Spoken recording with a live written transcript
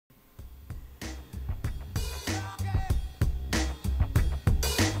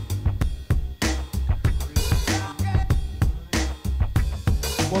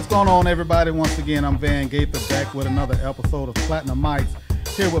going on, everybody? Once again, I'm Van Gaither back with another episode of Platinummics.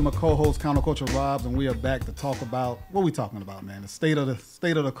 Here with my co-host, Counterculture Robs, and we are back to talk about what we talking about, man. The state of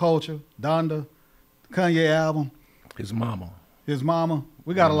the culture, Donda, the Kanye album, his mama.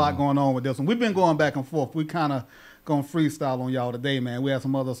 We got a lot going on with this one. We've been going back and forth. We kind of gonna freestyle on y'all today, man. We had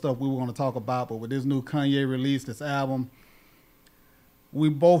some other stuff we were gonna talk about, but with this new Kanye release, this album, we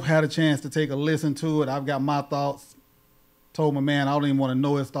both had a chance to take a listen to it. I've got my thoughts. Told my man I don't even want to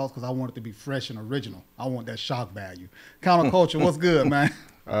know his thoughts because I want it to be fresh and original. I want that shock value. Counterculture, what's good, man?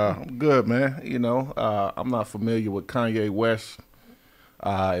 I'm good, man. You know, I'm not familiar with Kanye West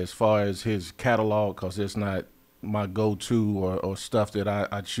as far as his catalog because it's not my go-to or stuff that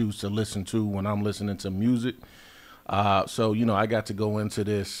I choose to listen to when I'm listening to music. So, you know, I got to go into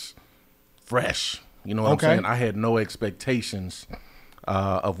this fresh. You know what I'm saying? I had no expectations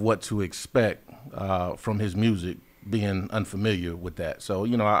of what to expect from his music, being unfamiliar with that. So,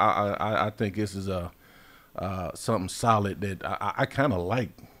 you know, I think this is something solid that I kind of like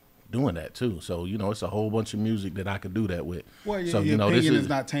doing that too. So, you know, it's a whole bunch of music that I could do that with. Well, so, your opinion is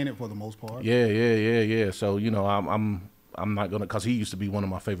not tainted for the most part. Yeah. So, you know, I'm not gonna, cause he used to be one of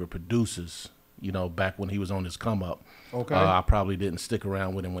my favorite producers. You know, back when he was on his come up. Okay. I probably didn't stick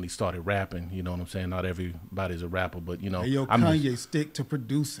around with him when he started rapping. You know what I'm saying? Not everybody's a rapper, but you know, hey, Kanye stick to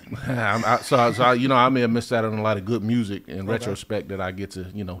producing. So you know, I may have missed out on a lot of good music in retrospect that I get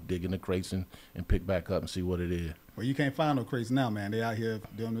to, you know, dig in the crates and pick back up and see what it is. Well, you can't find no crates now, man. They out here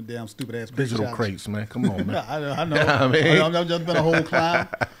doing the damn stupid ass digital crates, man. Come on, man. I know. I mean? I've just been a whole clown.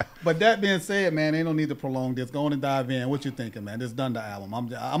 But that being said, man, ain't no need to prolong this. Go on and dive in. What you thinking, man? This Donda album. I'm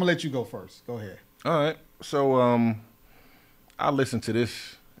gonna let you go first. Go ahead. All right. So I listened to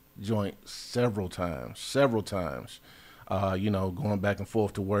this joint several times. You know, going back and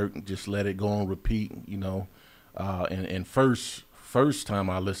forth to work, just let it go on repeat. You know, and first time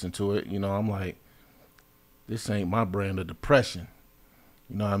I listened to it, you know, I'm like, this ain't my brand of depression.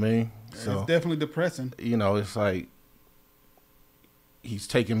 You know what I mean? So it's definitely depressing. You know, it's like he's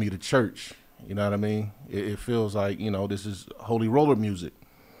taking me to church. You know what I mean? It feels like, you know, this is holy roller music.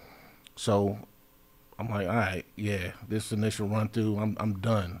 So I'm like, all right, yeah, this initial run through, I'm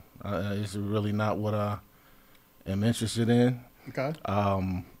done. It's really not what I am interested in. Okay.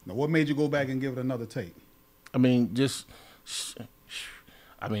 Now, what made you go back and give it another take? I mean,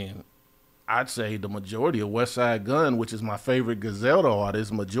 I'd say the majority of West Side Gun, which is my favorite Griselda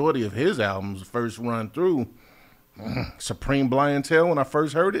artist, majority of his albums first run through, Supreme Blientele when I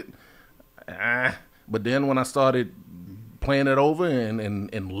first heard it. But then when I started playing it over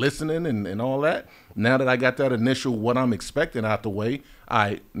and listening and all that, now that I got that initial what I'm expecting out the way, all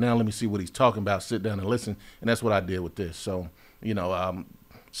right, now let me see what he's talking about, sit down and listen. And that's what I did with this. So, you know,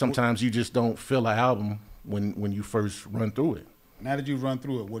 sometimes you just don't feel an album when you first run through it. Now that you've run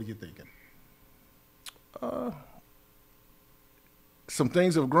through it, what are you thinking? Some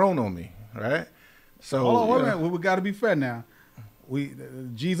things have grown on me, right? So hold on, wait a minute. We got to be fair now.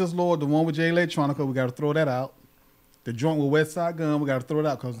 Jesus Lord, the one with Jay Electronica, we got to throw that out. The joint with West Side Gun, we got to throw it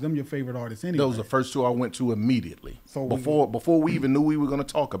out because them your favorite artists anyway. Those are the first two I went to immediately. So before we even knew we were going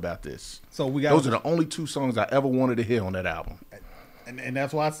to talk about this. So those are the only two songs I ever wanted to hear on that album. And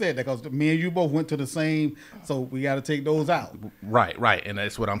that's why I said that, because me and you both went to the same, so we got to take those out. Right, and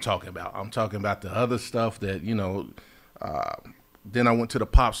that's what I'm talking about. I'm talking about the other stuff that, you know, then I went to the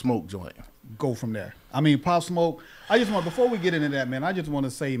Pop Smoke joint. Go from there. I mean, Pop Smoke, before we get into that, man, I just want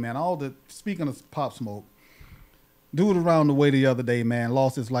to say, man, speaking of Pop Smoke, dude around the way the other day, man,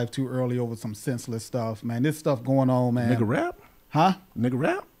 lost his life too early over some senseless stuff, man. This stuff going on, man. Nigga rap? Huh? Nigga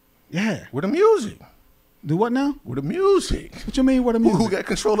rap? Yeah. With the music. Do what now? With the music. What you mean with the music? Who got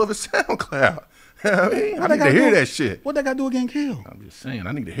control of his SoundCloud? I mean, I need to hear that shit. What they got to do with getting killed? I'm just saying,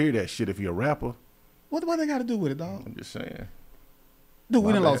 I need to hear that shit if you're a rapper. What they got to do with it, dog? I'm just saying. Dude,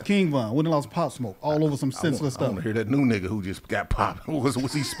 we done lost King Von. We done lost Pop Smoke all over some senseless stuff. I want to hear that new nigga who just got popped.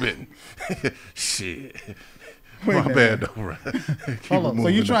 What's he spitting? Shit. My bad, though, bro. Hold up. So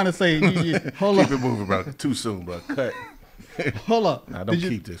you trying to say, hold up. Keep it moving, bro. Too soon, bro. Cut. Hold up. Nah, don't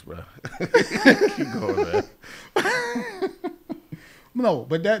keep this, bro. Keep going, man. No,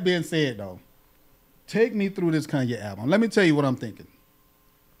 but that being said, though, take me through this Kanye album. Let me tell you what I'm thinking.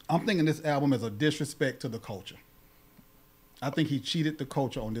 I'm thinking this album is a disrespect to the culture. I think he cheated the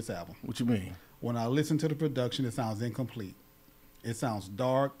culture on this album. What you mean? When I listen to the production, it sounds incomplete. It sounds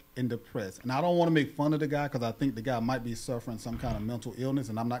dark and depressed. And I don't want to make fun of the guy because I think the guy might be suffering some kind of mental illness,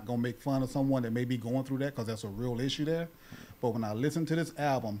 and I'm not going to make fun of someone that may be going through that because that's a real issue there. But when I listen to this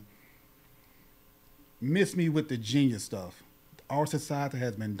album, miss me with the genius stuff. Our society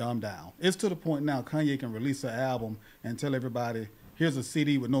has been dumbed down. It's to the point now Kanye can release an album and tell everybody here's a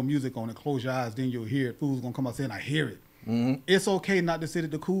CD with no music on it. Close your eyes, then you'll hear it. Fool's gonna come out saying, I hear it. It's okay not to sit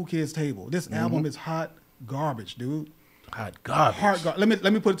at the cool kids table. This album is hot garbage, dude. Hot garbage.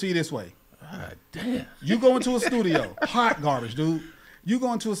 Let me put it to you this way. God damn. You go into a studio, hot garbage, dude. You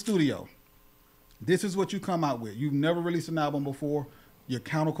go into a studio. This is what you come out with. You've never released an album before. You're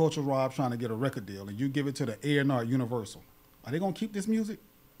counterculture Rob trying to get a record deal, and you give it to the A&R Universal. Are they gonna keep this music?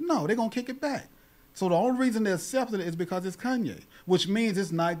 No, they're gonna kick it back. So the only reason they accepted it is because it's Kanye, which means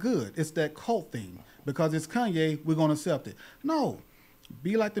it's not good. It's that cult thing. Because it's Kanye, we're gonna accept it. No.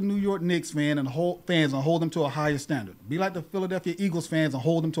 Be like the New York Knicks fans and hold them to a higher standard. Be like the Philadelphia Eagles fans and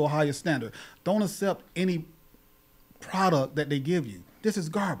hold them to a higher standard. Don't accept any product that they give you. This is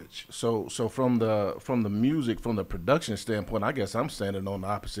garbage. So from the music, from the production standpoint, I guess I'm standing on the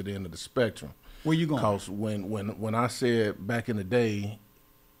opposite end of the spectrum. Where you going? Because when I said back in the day,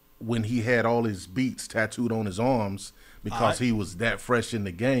 when he had all his beats tattooed on his arms because he was that fresh in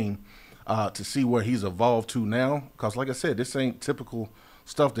the game, to see where he's evolved to now, because like I said, this ain't typical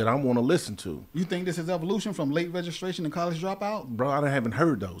stuff that I want to listen to. You think this is evolution from late registration and college dropout? Bro, I haven't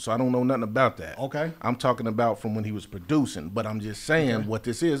heard those, so I don't know nothing about that. Okay. I'm talking about from when he was producing, but I'm just saying what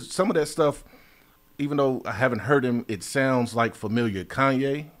this is. Some of that stuff, even though I haven't heard him, it sounds like familiar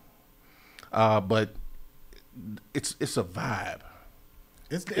Kanye, but it's a vibe.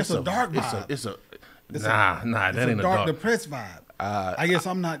 It's a dark vibe. That ain't a dark, depressed vibe. I guess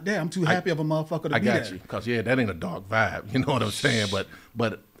I'm not there. I'm too happy of a motherfucker to be there. I got you, because that ain't a dark vibe. You know what I'm saying?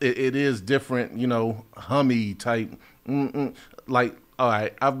 But it is different. You know, hummy type. Like, all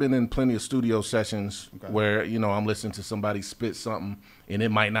right, I've been in plenty of studio sessions where I'm listening to somebody spit something and it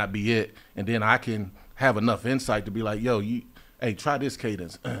might not be it, and then I can have enough insight to be like, yo, hey, try this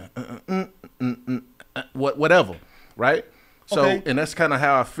cadence, whatever, right? So, and that's kind of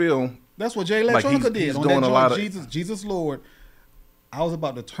how I feel. That's what Jay Electronica did on that joint, Jesus Lord. I was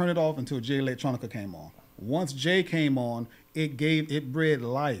about to turn it off until Jay Electronica came on. Once Jay came on, it bred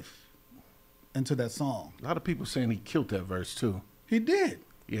life into that song. A lot of people saying he killed that verse too. He did.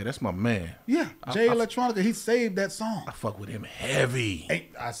 Yeah, that's my man. Yeah, Jay Electronica, he saved that song. I fuck with him heavy. Hey,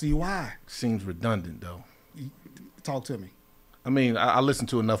 I see why. Seems redundant though. Talk to me. I mean, I listen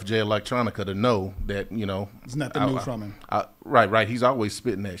to enough Jay Electronica to know that, there's nothing new from him. Right. He's always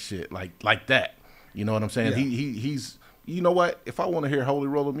spitting that shit like that. You know what I'm saying? Yeah. He's, you know what? If I want to hear Holy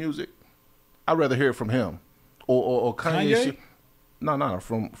Roller music, I'd rather hear it from him or Kanye. Shit. No,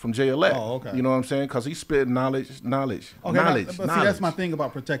 from Jay Elect. Oh, okay. You know what I'm saying? Because he's spitting knowledge. Okay, but see, that's my thing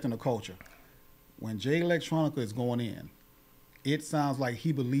about protecting the culture. When Jay Electronica is going in, it sounds like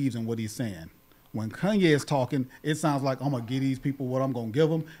he believes in what he's saying. When Kanye is talking, it sounds like I'm going to give these people what I'm going to give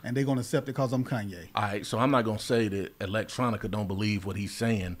them, and they're going to accept it because I'm Kanye. All right, so I'm not going to say that Electronica don't believe what he's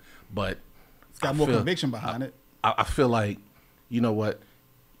saying, but it's got more conviction behind it. I feel like, you know what?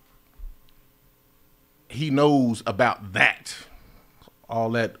 He knows about that. All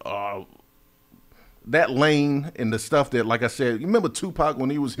that that lane and the stuff that, like I said, you remember Tupac when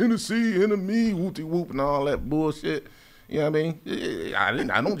he was Hennessy, enemy, whoopty whoop, and all that bullshit? You know what I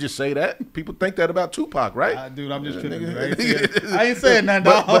mean? I don't just say that. People think that about Tupac, right? Dude, I'm just kidding. I ain't saying nothing,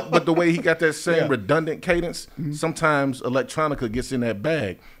 dog. But the way he got that same redundant cadence, sometimes Electronica gets in that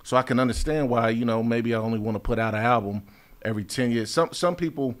bag. So I can understand why, maybe I only want to put out an album every 10 years. Some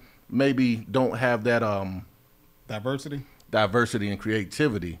people maybe don't have that diversity and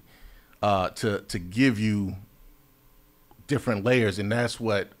creativity to give you different layers, and that's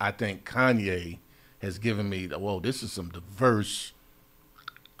what I think Kanye has given me. Whoa, this is some diverse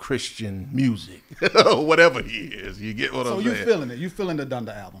Christian music, whatever he is. You get what I'm saying? So you feeling it? You feeling the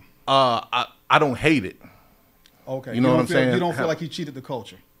Donda album? I don't hate it. Okay, you know what I'm saying? You don't feel like he cheated the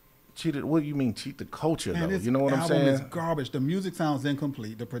culture? Cheated? What do you mean cheat the culture, though? You know what I'm saying? This album is garbage. The music sounds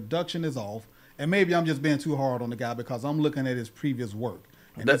incomplete. The production is off. And maybe I'm just being too hard on the guy because I'm looking at his previous work.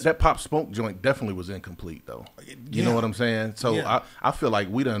 And that Pop Smoke joint definitely was incomplete, though. You know what I'm saying? So I feel like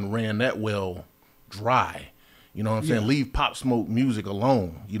we done ran that well dry. You know what I'm saying? Leave Pop Smoke music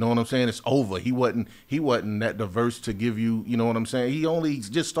alone. You know what I'm saying? It's over. He wasn't that diverse to give you. You know what I'm saying? He only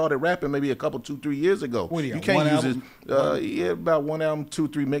just started rapping maybe a couple, 2-3 years ago. You can't use his about one album,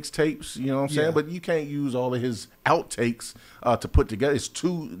 2-3 mixtapes. You know what I'm saying? But you can't use all of his outtakes to put together. It's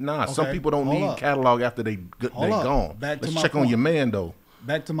too Some people don't need catalog after they gone. Let's check on your man though.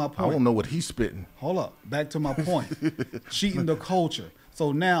 Back to my point. I don't know what he's spitting. Hold up. Back to my point. Cheating the culture.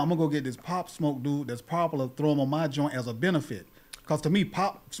 So now I'm going to go get this Pop Smoke dude that's popular, throw him on my joint as a benefit. Because to me,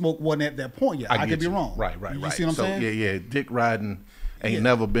 Pop Smoke wasn't at that point yet. I could be wrong. Right. You see what I'm saying? Yeah. Dick riding ain't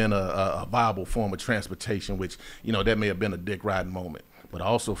never been a viable form of transportation, which, that may have been a dick riding moment. But I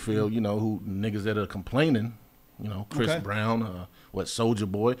also feel, who niggas that are complaining, You know, Chris Brown, what,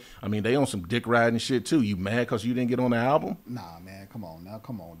 Soulja Boy. I mean, they on some dick riding shit too. You mad because you didn't get on the album? Nah, man, come on now,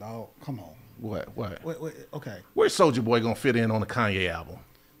 come on, dog, come on. What? Wait, okay. Where's Soulja Boy gonna fit in on the Kanye album?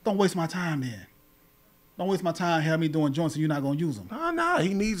 Don't waste my time then. Don't waste my time having me doing joints and you're not gonna use them. Nah,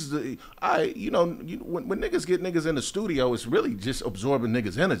 he needs the. When niggas get niggas in the studio, it's really just absorbing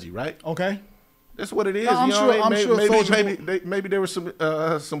niggas' energy, right? Okay. That's what it is. No, I'm sure. Maybe there was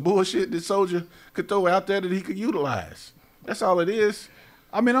some bullshit that Soulja could throw out there that he could utilize. That's all it is.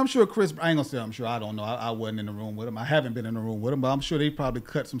 I mean, I'm sure Chris. I ain't gonna say I'm sure. I don't know. I wasn't in the room with him. I haven't been in the room with him, but I'm sure they probably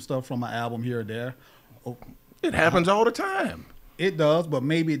cut some stuff from my album here or there. Oh, it happens all the time. It does, but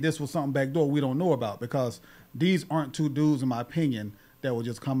maybe this was something backdoor we don't know about, because these aren't two dudes, in my opinion, that would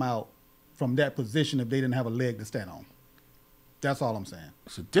just come out from that position if they didn't have a leg to stand on. That's all I'm saying.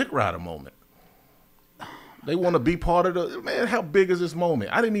 It's a dick rider moment. They want to be part of the, man, how big is this moment?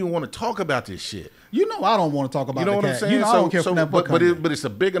 I didn't even want to talk about this shit. You know I don't want to talk about what I'm saying? I don't care for that book. But it's a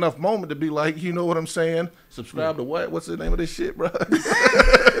big enough moment to be like, you know what I'm saying? Subscribe to what? What's the name of this shit, bro?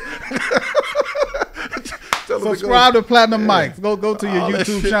 Subscribe to Platinummics. Go to your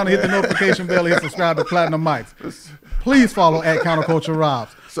YouTube channel, hit the notification bell, hit subscribe to Platinummics. Please follow at Counterculture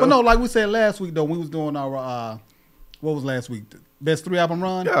Robs. But no, like we said last week though, we was doing our what was last week? Best 3 album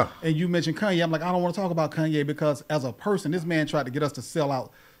run. Yeah. And you mentioned Kanye. I'm like, I don't want to talk about Kanye because as a person, this man tried to get us to sell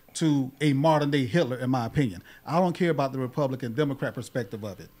out to a modern day Hitler, in my opinion. I don't care about the Republican Democrat perspective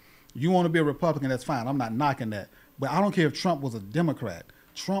of it. You want to be a Republican, that's fine. I'm not knocking that. But I don't care if Trump was a Democrat.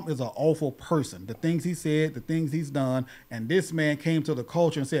 Trump is an awful person. The things he said, the things he's done, and this man came to the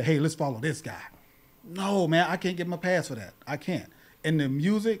culture and said, hey, let's follow this guy. No, man, I can't give him a pass for that. I can't. And the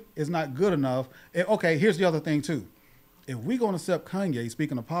music is not good enough. And, okay, here's the other thing, too. If we're going to accept Kanye,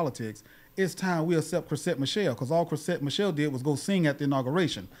 speaking of politics, it's time we accept Chrisette Michele, because all Chrisette Michele did was go sing at the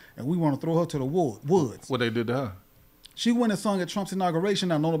inauguration, and we want to throw her to the woods. What they did to her? She went and sung at Trump's inauguration.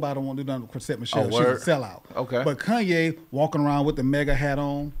 Now, nobody want to do nothing with Chrisette Michele. Oh, she was a sellout. Okay. But Kanye walking around with the mega hat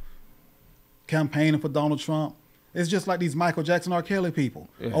on, campaigning for Donald Trump. It's just like these Michael Jackson, R. Kelly people.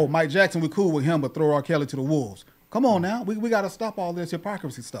 Yeah. Oh, Mike Jackson, we cool with him, but throw R. Kelly to the wolves. Come on now. We got to stop all this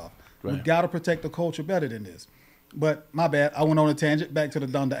hypocrisy stuff. Right. We got to protect the culture better than this. But my bad. I went on a tangent. Back to the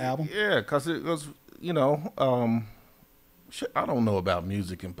Donda album. Yeah, because it was, shit, I don't know about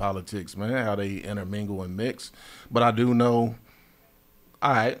music and politics, man, how they intermingle and mix. But I do know,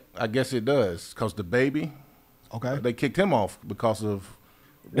 all right, I guess it does. Because the baby, they kicked him off because of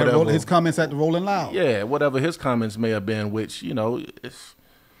whatever. His comments at the Rolling Loud. Yeah, whatever his comments may have been, which, it's...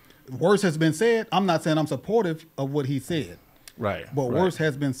 Worse has been said. I'm not saying I'm supportive of what he said. Right. But worse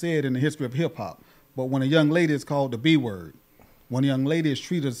has been said in the history of hip-hop. But when a young lady is called the B word, when a young lady is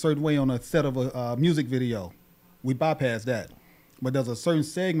treated a certain way on a set of a music video, we bypass that. But there's a certain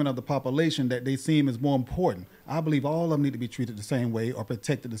segment of the population that they seem is more important. I believe all of them need to be treated the same way or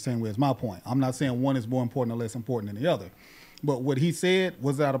protected the same way, is my point. I'm not saying one is more important or less important than the other. But what he said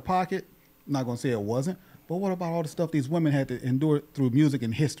was out of pocket. I'm not going to say it wasn't. But what about all the stuff these women had to endure through music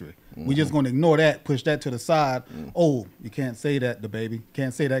and history? Mm-hmm. We're just going to ignore that, push that to the side. Mm-hmm. Oh, you can't say that, the baby.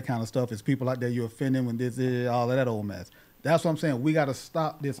 Can't say that kind of stuff. It's people out there you're offending when this is all of that old mess. That's what I'm saying. We got to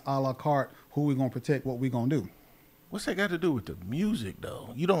stop this a la carte. Who we going to protect, what we going to do. What's that got to do with the music, though?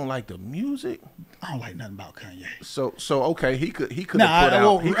 You don't like the music? I don't like nothing about Kanye. So okay, he could have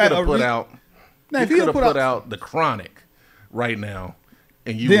put out The Chronic right now.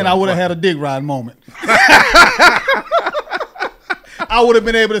 And then I would have had a dig ride moment. I would have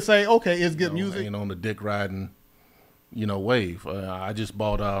been able to say, okay, it's good music. Ain't on the dick riding, wave. I just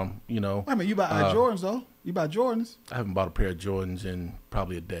bought, I mean, you buy Jordans, though. You buy Jordans. I haven't bought a pair of Jordans in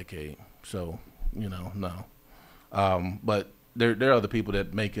probably a decade. So, no. But there are other people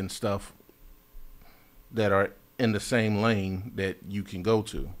that making stuff that are in the same lane that you can go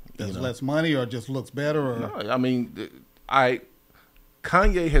to. There's less money or just looks better? Or? No, I mean,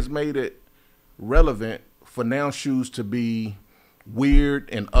 Kanye has made it relevant for now shoes to be weird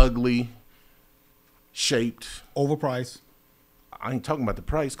and ugly shaped. Overpriced. I ain't talking about the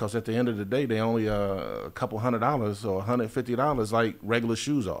price, because at the end of the day, they only a couple $100 or $150 like regular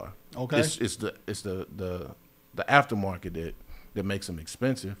shoes are. Okay. It's the aftermarket that makes them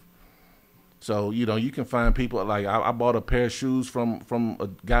expensive. So, you can find people, like I bought a pair of shoes from a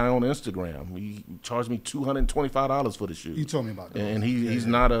guy on Instagram. He charged me $225 for the shoes. You told me about that. And he's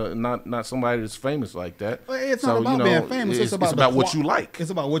not somebody that's famous like that. Well, it's not about being famous. It's about what you like. It's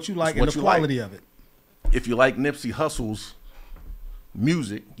about what you like and the quality of it. If you like Nipsey Hussle's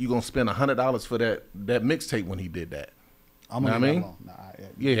music, you're going to spend $100 for that mixtape when he did that. I'm going to leave that alone.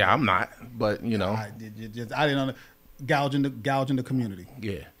 Yeah, I'm not. But, I didn't know. Gouging the community.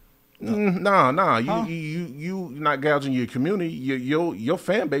 Yeah. Nah. Huh? You not gouging your community. Your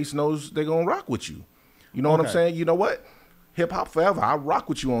fan base knows they're gonna rock with you. You know what I'm Okay. saying? You know what? Hip hop forever. I rock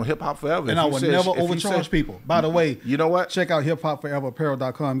with you on hip hop forever. And I would never overcharge people. By the way, you know what? check out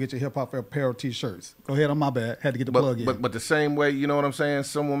hiphopforeverapparel.com. Get your Hip Hop Forever Apparel t-shirts. Go ahead. On my bad. Had to get the plug in. But the same way, you know what I'm saying?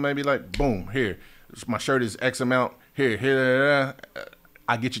 Someone may be like, boom, here, my shirt is X amount. Here,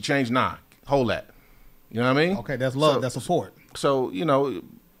 I get your change. Nah, hold that. You know what I mean? Okay, that's love. That's support. So, you know,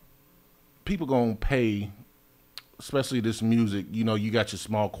 people gonna pay, especially this music. You know, you got your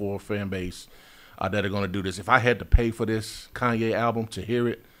small core fan base that are gonna do this. If I had to pay for this Kanye album to hear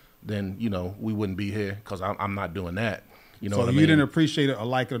it, then, you know, we wouldn't be here because I'm not doing that. You know so what I you mean? didn't appreciate it or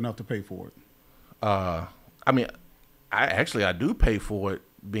like it enough to pay for it? I mean, I do pay for it,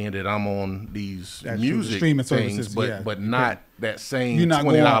 being that I'm on these music streaming things, services, but not that same You're not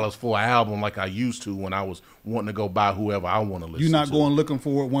 $20 for an album like I used to when I was wanting to go buy whoever I want to listen to. You're not going looking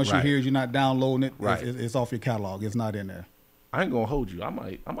for it. Once you Right. hear it, you're not downloading it. Right. It's off your catalog. It's not in there. I ain't gonna hold you. I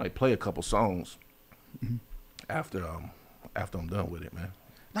might play a couple songs after I'm done with it, man.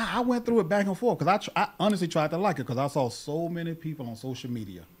 Nah, I went through it back and forth because I honestly tried to like it because I saw so many people on social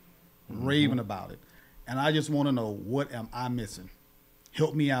media raving about it. And I just want to know, what am I missing?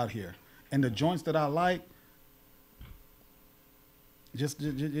 Help me out here. And the joints that I like,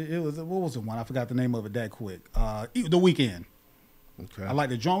 it was, what was the one? I forgot the name of it that quick. The Weeknd. Okay. I like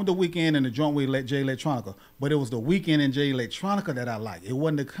the joint with The Weeknd and the joint with Jay Electronica. But it was The Weeknd and Jay Electronica that I liked. It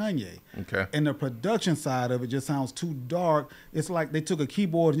wasn't the Kanye. Okay. And the production side of it just sounds too dark. It's like they took a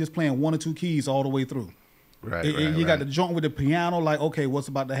keyboard and just playing one or two keys all the way through. Right. You got the joint with the piano, like, okay, what's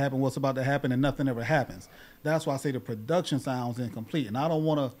about to happen, and nothing ever happens. That's why I say the production sounds incomplete. And I don't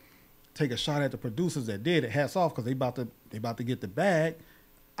want to take a shot at the producers that did it. Hats off, because they about to get the bag.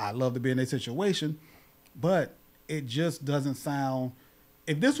 I love to be in their situation, but it just doesn't sound.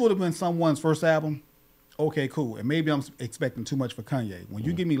 If this would have been someone's first album, okay, cool. And maybe I'm expecting too much for Kanye. When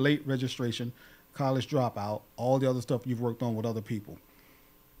you give me Late Registration, College Dropout, all the other stuff you've worked on with other people,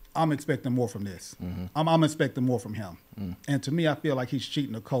 I'm expecting more from this. I'm expecting more from him. And to me, I feel like he's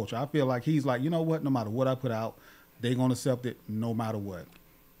cheating the culture. I feel like he's like, you know what? No matter what I put out, they're going to accept it no matter what.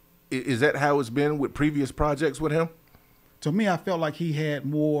 Is that how it's been with previous projects with him? To me, I felt like he had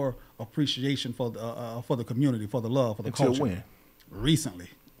more appreciation for the community, for the love, for the Until culture. when? Recently.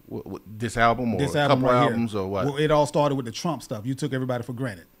 This album or This a album couple right albums here. or what? Well, it all started with the Trump stuff. You took everybody for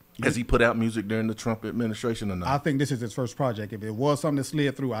granted. Has he put out music during the Trump administration or not? I think this is his first project. If it was something that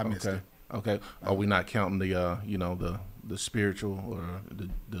slid through, I missed it. Okay. Are we not counting the the spiritual or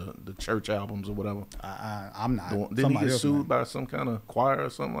the church albums or whatever? I'm not. Didn't he get sued by some kind of choir or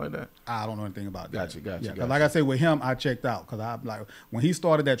something like that? I don't know anything about that. Gotcha. Yeah, 'cause like I said, with him, I checked out because I like when he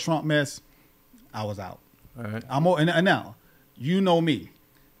started that Trump mess, I was out. All right. And now, you know me.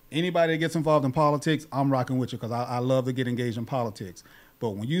 Anybody that gets involved in politics, I'm rocking with you because I love to get engaged in politics.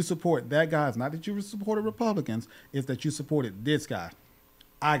 But when you support that guy, it's not that you supported Republicans, it's that you supported this guy.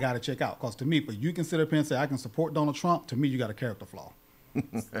 I got to check out. Because to me, if you can sit up here and say, I can support Donald Trump, to me, you got a character flaw.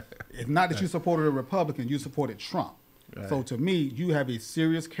 It's not that you supported a Republican, you supported Trump. Right. So to me, you have a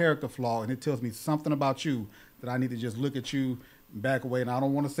serious character flaw, and it tells me something about you that I need to just look at you and back away. And I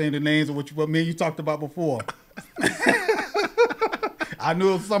don't want to say the names of what me and you talked about before. I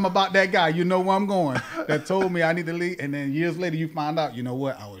knew something about that guy. You know where I'm going. That told me I need to leave. And then years later, you find out, you know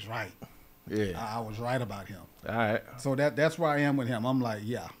what? I was right. Yeah. I was right about him. All right. So that's where I am with him. I'm like,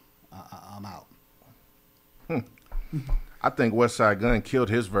 yeah, I'm out. I think Westside Gunn killed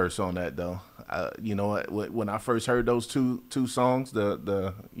his verse on that though. You know when I first heard those two songs,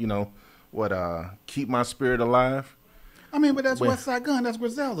 the Keep My Spirit Alive. I mean, but that's Westside Gunn. That's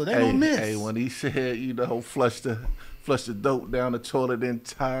Griselda. They don't miss. Hey, when he said, flush the dope down the toilet in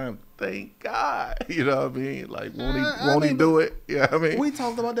time. Thank God. You know what I mean? Like, won't he do it? You know what I mean? We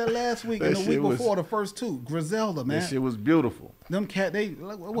talked about that last week and the week before, the first two. Griselda, man. That shit was beautiful. Them cat,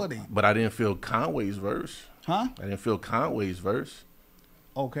 what they? But I didn't feel Conway's verse. Huh? I didn't feel Conway's verse.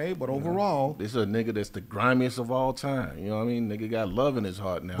 Okay, but overall. This is a nigga that's the grimiest of all time. You know what I mean? Nigga got love in his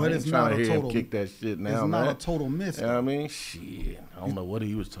heart now. But I it's ain't not trying a to hear total. him kick that shit now, It's man. not a total miss. You know what I mean? Shit. I don't know what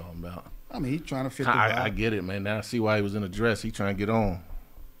he was talking about. I mean, he's trying to fit the I vibe. get it, man. Now I see why he was in a dress. He trying to get on.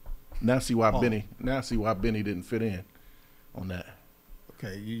 Now I see why Benny didn't fit in on that.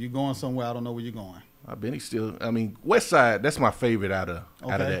 Okay, you're going somewhere. I don't know where you're going. Benny still. I mean, West Side. That's my favorite out of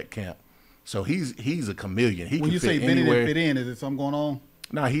that camp. So he's a chameleon. He When can you fit say Benny anywhere. didn't fit in, is it something going on?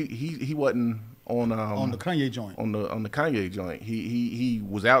 Nah, he wasn't on the Kanye joint. On the Kanye joint. He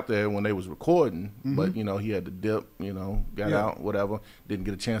was out there when they was recording, but he had to dip. Got out, whatever. Didn't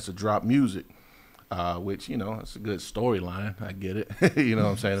get a chance to drop music. which, you know, it's a good storyline. I get it. You know what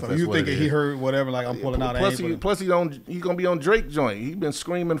I'm saying? So you thinking he heard whatever, like I'm pulling out plus he's going to be on Drake joint. He's been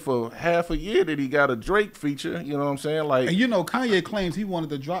screaming for half a year that he got a Drake feature. You know what I'm saying? Like, and you know, Kanye claims he wanted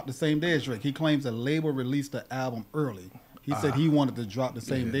to drop the same day as Drake. He claims the label released the album early. He said he wanted to drop the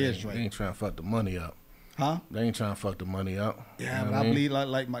same day as Drake. They ain't trying to fuck the money up. Huh? They ain't trying to fuck the money up. Yeah, but I believe,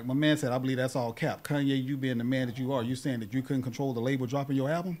 like my man said, I believe that's all cap. Kanye, you being the man that you are, you saying that you couldn't control the label dropping your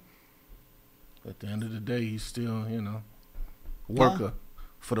album? At the end of the day, he's still, you know, worker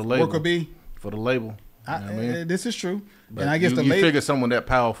for the label. Worker B? For the label. You know what I mean? This is true. But and I guess you figure someone that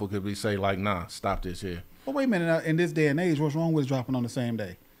powerful could be say, like, nah, stop this here. But wait a minute, in this day and age, what's wrong with dropping on the same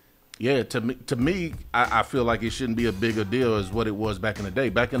day? Yeah, to me, I feel like it shouldn't be a bigger deal as what it was back in the day.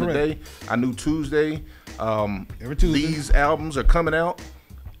 Back in the day, I knew Tuesday, every Tuesday, these albums are coming out.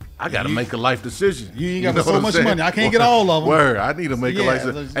 I got to make a life decision. You ain't got so much money. I can't get all of them. Word, I need to make a life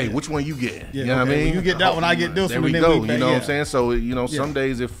decision. Hey, which one you getting? Yeah, you know what I mean? When you get that one, I get this there one. There we go. You know what I'm saying? So, you know, some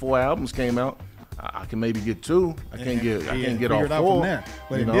days if 4 albums came out, I can maybe get 2. I can't get all 4. From there.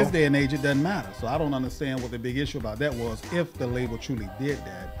 But in this day and age, it doesn't matter. So I don't understand what the big issue about that was. If the label truly did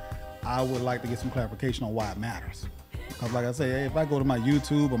that, I would like to get some clarification on why it matters. Because like I say, if I go to my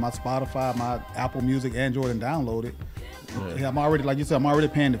YouTube or my Spotify, my Apple Music, Android, and download it, I'm already, like you said, I'm already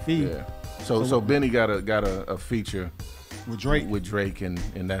paying the fee. Yeah. So Benny got a feature with Drake, and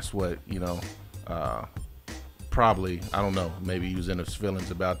that's what, you know, probably, I don't know, maybe he was in his feelings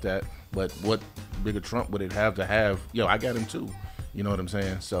about that. But what bigger Trump would it have to have? Yo, I got him too. You know what I'm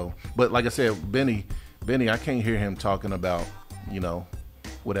saying? So, but like I said, Benny, I can't hear him talking about, you know,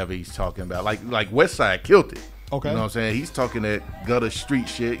 whatever he's talking about. Like Westside killed it. Okay. You know what I'm saying? He's talking that gutter street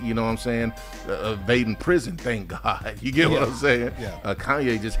shit, you know what I'm saying? Evading prison, thank God. You get what I'm saying? Yeah.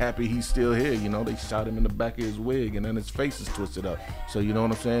 Kanye just happy he's still here. You know, they shot him in the back of his wig and then his face is twisted up. So you know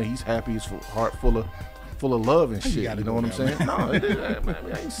what I'm saying? He's happy, his heart full of love and shit. You know what I'm saying? No,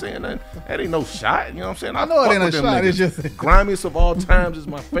 I ain't saying that. That ain't no shot. You know what I'm saying? I know it ain't a shot. It's just Grimiest of All Times is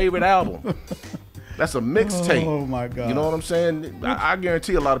my favorite album. That's a mixtape. Oh my God! You know what I'm saying? I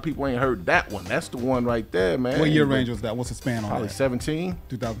guarantee a lot of people ain't heard that one. That's the one right there, man. What year range was that? What's the span on probably that? 17.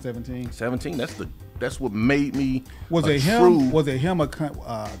 2017. 17. That's what made me. Was it him? Was it him or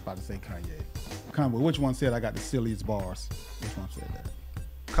about to say Kanye? Conway. Which one said I got the silliest bars? Which one said that?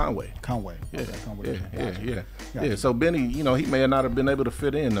 Conway. Yeah. Okay, Conway. Yeah. So Benny, you know, he may not have been able to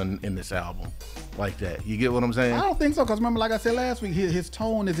fit in this album like that. You get what I'm saying? I don't think so, because remember, like I said last week, his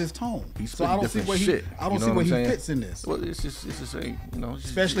tone is his tone. So I don't see where he fits in this. Well, it's just a, you know,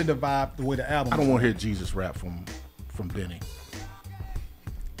 especially the vibe, the way the album. I don't want to hear Jesus rap from Benny.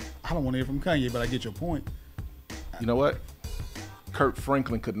 I don't want to hear from Kanye, but I get your point. You know what? Kurt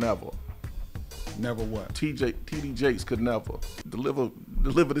Franklin could never. Never what? TD Jakes could never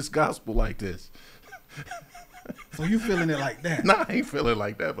deliver this gospel like this. So you feeling it like that? Nah, I ain't feeling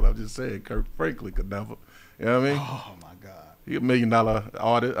like that, but I'm just saying Kurt Franklin could never. You know what I mean? Oh my God. He $1 million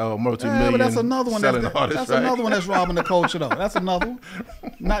artist, multi-million. Yeah, but that's another one. That's another one that's robbing the culture, though. That's another one.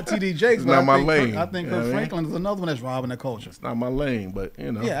 Not TD Jakes, but not my lane. I think Kurt Franklin is another one that's robbing the culture. It's not my lane, but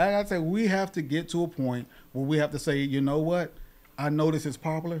you know. Yeah, I gotta say we have to get to a point where we have to say, you know what? I know this is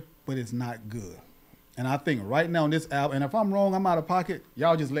popular, but it's not good. And I think right now on this album, and if I'm wrong, I'm out of pocket,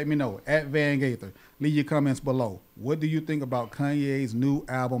 y'all just let me know. At Van Gaither, leave your comments below. What do you think about Kanye's new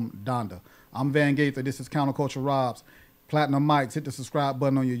album, Donda? I'm Van Gaither. This is Counterculture Robs. Platinummics. Hit the subscribe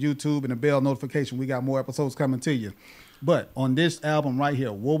button on your YouTube and the bell notification. We got more episodes coming to you. But on this album right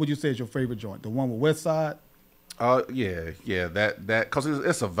here, what would you say is your favorite joint? The one with Westside? Yeah, that because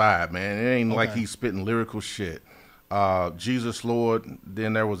it's a vibe, man. It ain't like he's spitting lyrical shit. Jesus Lord.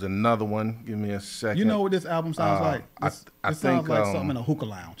 Then there was another one. Give me a second. You know what this album sounds like? I it think sounds like something in a hookah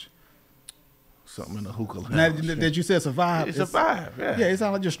lounge. Something in a hookah lounge. Now, that you said it's a vibe. It's a vibe. Yeah. Yeah, it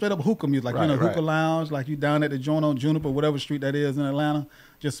sounds like just straight up hookah music, like you're in a hookah lounge, like you down at the joint on Juniper, whatever street that is in Atlanta,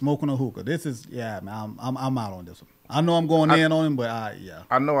 just smoking a hookah. This is man. I'm out on this one. I know I'm going in on him, but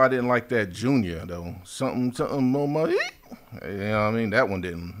I know I didn't like that Junior though. Something more money. You know what I mean? That one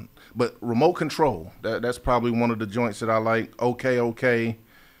didn't. But Remote Control, that's probably one of the joints that I like. Okay,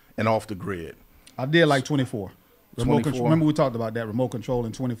 and Off the Grid. I did like 24. Remote Control. Remember we talked about that, Remote Control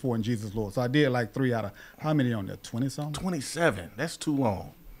and 24 and Jesus Lord. So I did like 3 out of, how many on there, 20-something? 27. That's too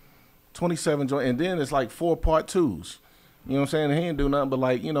long. 27 joints. And then it's like 4 part 2s. You know what I'm saying? He didn't do nothing but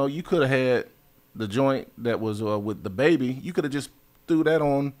like, you know, you could have had the joint that was with the baby. You could have just threw that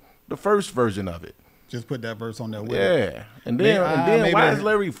on the first version of it. Just put that verse on there with it. And then why is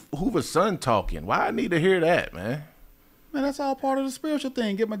Larry Hoover's son talking? Why I need to hear that, man? Man, that's all part of the spiritual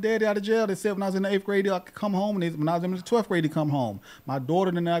thing. Get my daddy out of jail. They said when I was in the 8th grade, I could come home. And when I was in the 12th grade, he'd come home. My daughter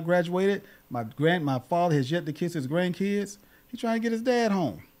and I graduated. My father has yet to kiss his grandkids. He's trying to get his dad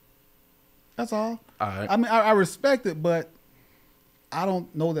home. That's all. All right. I mean, I respect it, but I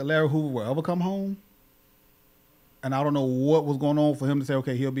don't know that Larry Hoover will ever come home. And I don't know what was going on for him to say,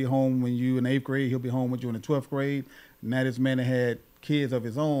 okay, he'll be home when you in the 8th grade. He'll be home with you in the 12th grade. Now this man that had kids of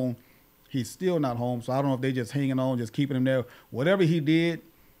his own, he's still not home. So I don't know if they just hanging on, just keeping him there. Whatever he did,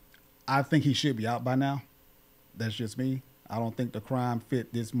 I think he should be out by now. That's just me. I don't think the crime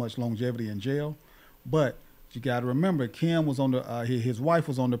fit this much longevity in jail. But you got to remember, Kim was on the his wife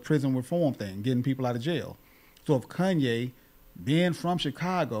was on the prison reform thing, getting people out of jail. So if Kanye, being from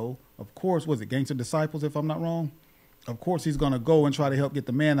Chicago, of course, was it Gangster Disciples, if I'm not wrong? Of course, he's going to go and try to help get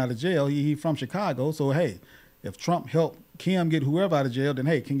the man out of jail. He from Chicago. So, hey, if Trump helped Kim get whoever out of jail, then,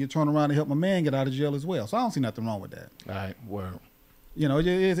 hey, can you turn around and help my man get out of jail as well? So I don't see nothing wrong with that. All right, word. You know,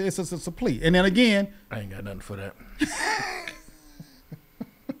 it's a plea. And then again, I ain't got nothing for that.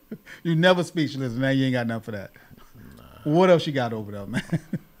 you never speechless, man. You ain't got nothing for that. Nah. What else you got over there, man?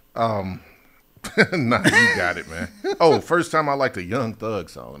 Nah, you got it, man. Oh, first time I liked a Young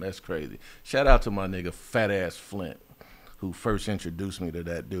Thug song. That's crazy. Shout out to my nigga Fat Ass Flint, who first introduced me to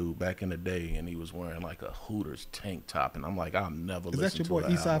that dude back in the day, and he was wearing like a Hooters tank top, and I'm like, I'll never listen to Is that your boy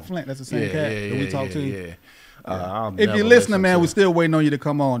an Eastside album. Flint? That's the same cat that we talked to? Yeah. If you're listening, man, we're still waiting on you to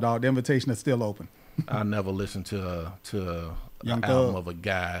come on, dog. The invitation is still open. I never listened to Young an album Thug. of a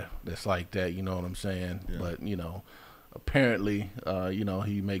guy that's like that, you know what I'm saying? Yeah. But, you know, apparently, you know,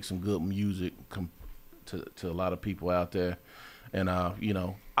 he makes some good music to a lot of people out there. And, you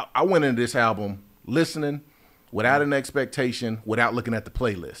know, I went into this album listening without an expectation, without looking at the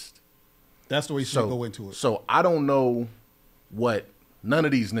playlist. That's the way you should go into it. So I don't know what none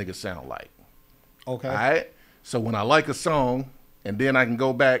of these niggas sound like. Okay. All right? So when I like a song, and then I can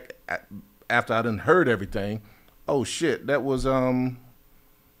go back after I done heard everything, oh, shit, that was,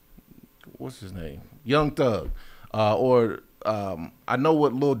 what's his name? Young Thug. I know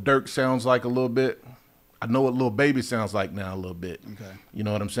what Lil Durk sounds like a little bit. I know what Lil Baby sounds like now a little bit. Okay. You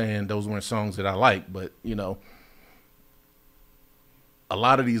know what I'm saying? Those weren't songs that I like, but, you know, a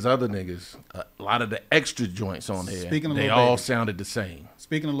lot of these other niggas, a lot of the extra joints on there, they all sounded the same.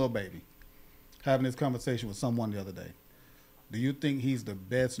 Speaking of Lil Baby, having this conversation with someone the other day, do you think he's the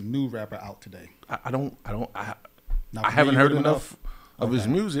best new rapper out today? I haven't heard enough of his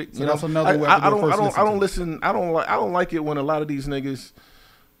music. So that's another way I don't like it when a lot of these niggas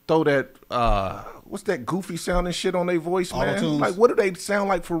throw that what's that goofy sounding shit on their voice, man? Auto-tunes. Like, what do they sound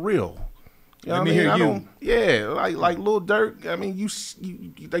like for real? You know Let me hear you. Yeah, like Lil Durk. I mean,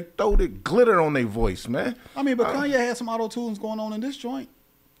 they throw the glitter on their voice, man. I mean, but Kanye had some auto tunes going on in this joint.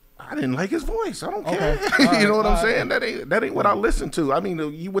 I didn't like his voice. I don't care. Right, you know what I'm saying? That ain't what I listen to. I mean,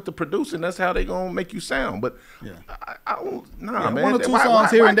 you with the producing, that's how they gonna make you sound. But Yeah. I don't. Nah, man. One or two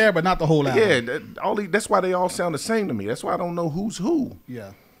songs here and there, but not the whole album. Yeah, that's why they all sound the same to me. That's why I don't know who's who.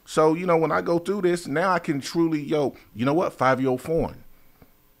 Yeah. So, you know, when I go through this, now I can truly, you know what? 5-Year-Old Foreign.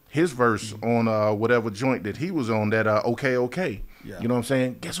 His verse on whatever joint that he was on, that Okay. Yeah. You know what I'm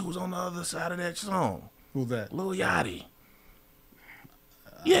saying? Guess who's on the other side of that song? Who's that? Lil Yachty.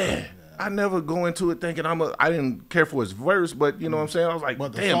 Yeah. I never go into it thinking I didn't care for his verse, but you know what I'm saying? I was like,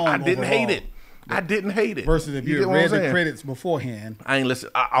 damn, I didn't hate it. I didn't hate it. Versus if you read the credits beforehand. I ain't listen.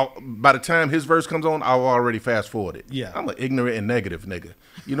 By the time his verse comes on, I'll already fast forward it. Yeah. I'm an ignorant and negative nigga.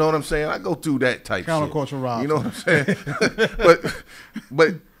 You know what I'm saying? I go through that type shit. Counterculture Rob. You know what I'm saying?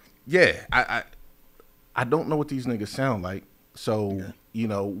 but yeah, I don't know what these niggas sound like. So, you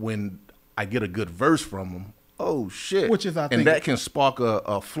know, when I get a good verse from them, oh shit. Which is, I think, and that can spark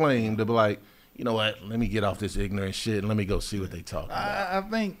a flame to be like, you know what, let me get off this ignorant shit and let me go see what they talking about. I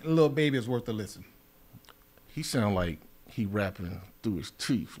think Lil Baby is worth a listen. He sound like he rapping through his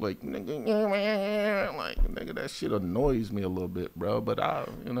teeth. Like, nigga, that shit annoys me a little bit, bro. But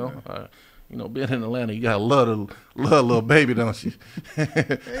you know, being in Atlanta, you gotta love Lil Baby, don't you? You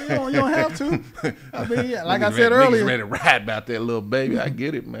don't have to. I mean, yeah, like I said earlier, niggas ready to rap about that Lil Baby. I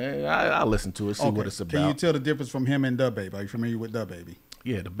get it, man. I listen to it, see what it's about. Can you tell the difference from him and Da Baby? Are you familiar with Da Baby?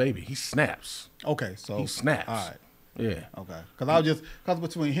 Yeah, the Baby, he snaps. Okay, so he snaps. All right. Yeah. Okay, because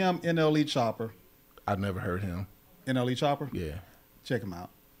between him and NLE Chopper, I never heard him. NLE Chopper. Yeah. Check him out.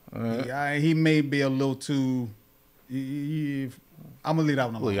 He may be a little too. I'm gonna leave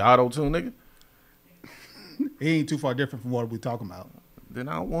that one alone. Auto tune, nigga. He ain't too far different from what we talking about. then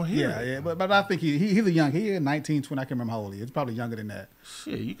I don't want to hear it. Yeah, but I think he's a young. He's 19, 20. I can't remember how old he is. He's probably younger than that.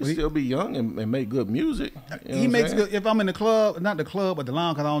 Shit, you can still be young and make good music. You know he makes good. If I'm in the club, not the club, but the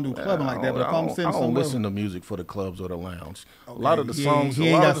lounge, because I don't do clubbing like that. But if I'm sitting somewhere, I don't listen to music for the clubs or the lounge. Okay. A lot of the songs, he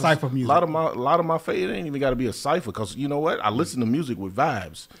ain't got cipher music. A lot of my favorite ain't even got to be a cipher, because you know what? I listen to music with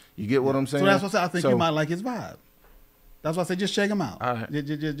vibes. You get what I'm saying? So that's what I think you might like his vibe. That's why I say just check him out. All right.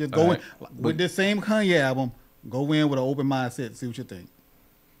 Just go in with this same Kanye album. Go in with an open mindset. See what you think.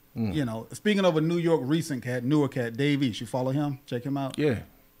 You know, speaking of a New York newer cat, Dave East. You follow him? Check him out. Yeah.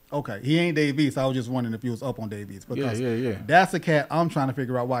 Okay, he ain't Dave East. I was just wondering if he was up on Dave East. Because yeah. That's a cat I'm trying to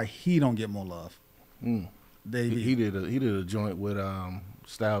figure out why he don't get more love. Dave East. He did a joint with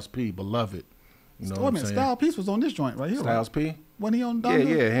Styles P, Beloved. You know what I'm saying? Styles P was on this joint right here. Styles P? Wasn't he on Donda?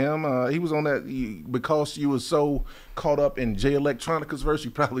 Yeah, him. He was on that. Because you was so caught up in Jay Electronica's verse,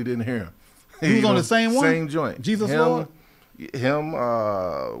 you probably didn't hear him. He was on the same one? Same joint. Jesus Lord? Him,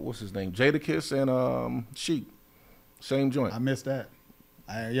 what's his name? Jadakiss and Sheik. Same joint. I missed that.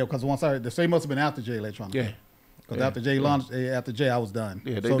 Yeah, because once the same must have been after Jay Electronica. Yeah. Because after Jay, I was done.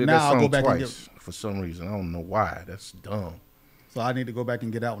 Yeah, they so did now that song I'll go back twice and get, for some reason. I don't know why. That's dumb. So I need to go back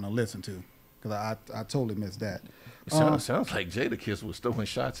and get that one to listen to, because I totally missed that. It sounds like Jadakiss was throwing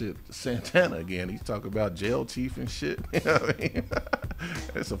shots at Santana again. He's talking about jail teeth and shit. You know what I mean?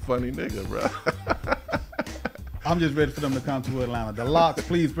 That's a funny nigga, bro. I'm just ready for them to come to Atlanta. The Locks,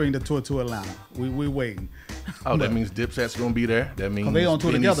 please bring the tour to Atlanta. We waiting. Oh, that means Dipset's gonna be there. That means they on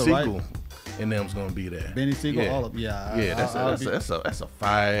tour together, Siegel right? And them's gonna be there. Benny Siegel, yeah. all of That's a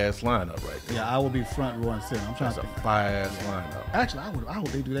fire ass lineup right there. Yeah, I will be front row and center. I'm trying that's to think. A fire ass lineup. Actually, I hope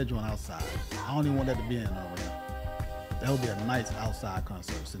they do that joint outside. I don't even want that to be in over there. That would be a nice outside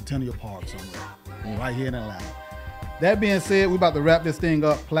concert, Centennial Park somewhere, right here in Atlanta. That being said, we're about to wrap this thing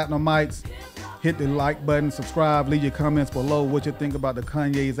up. Platinummics. Hit the like button, subscribe, leave your comments below what you think about the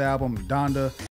Kanye's album, Donda.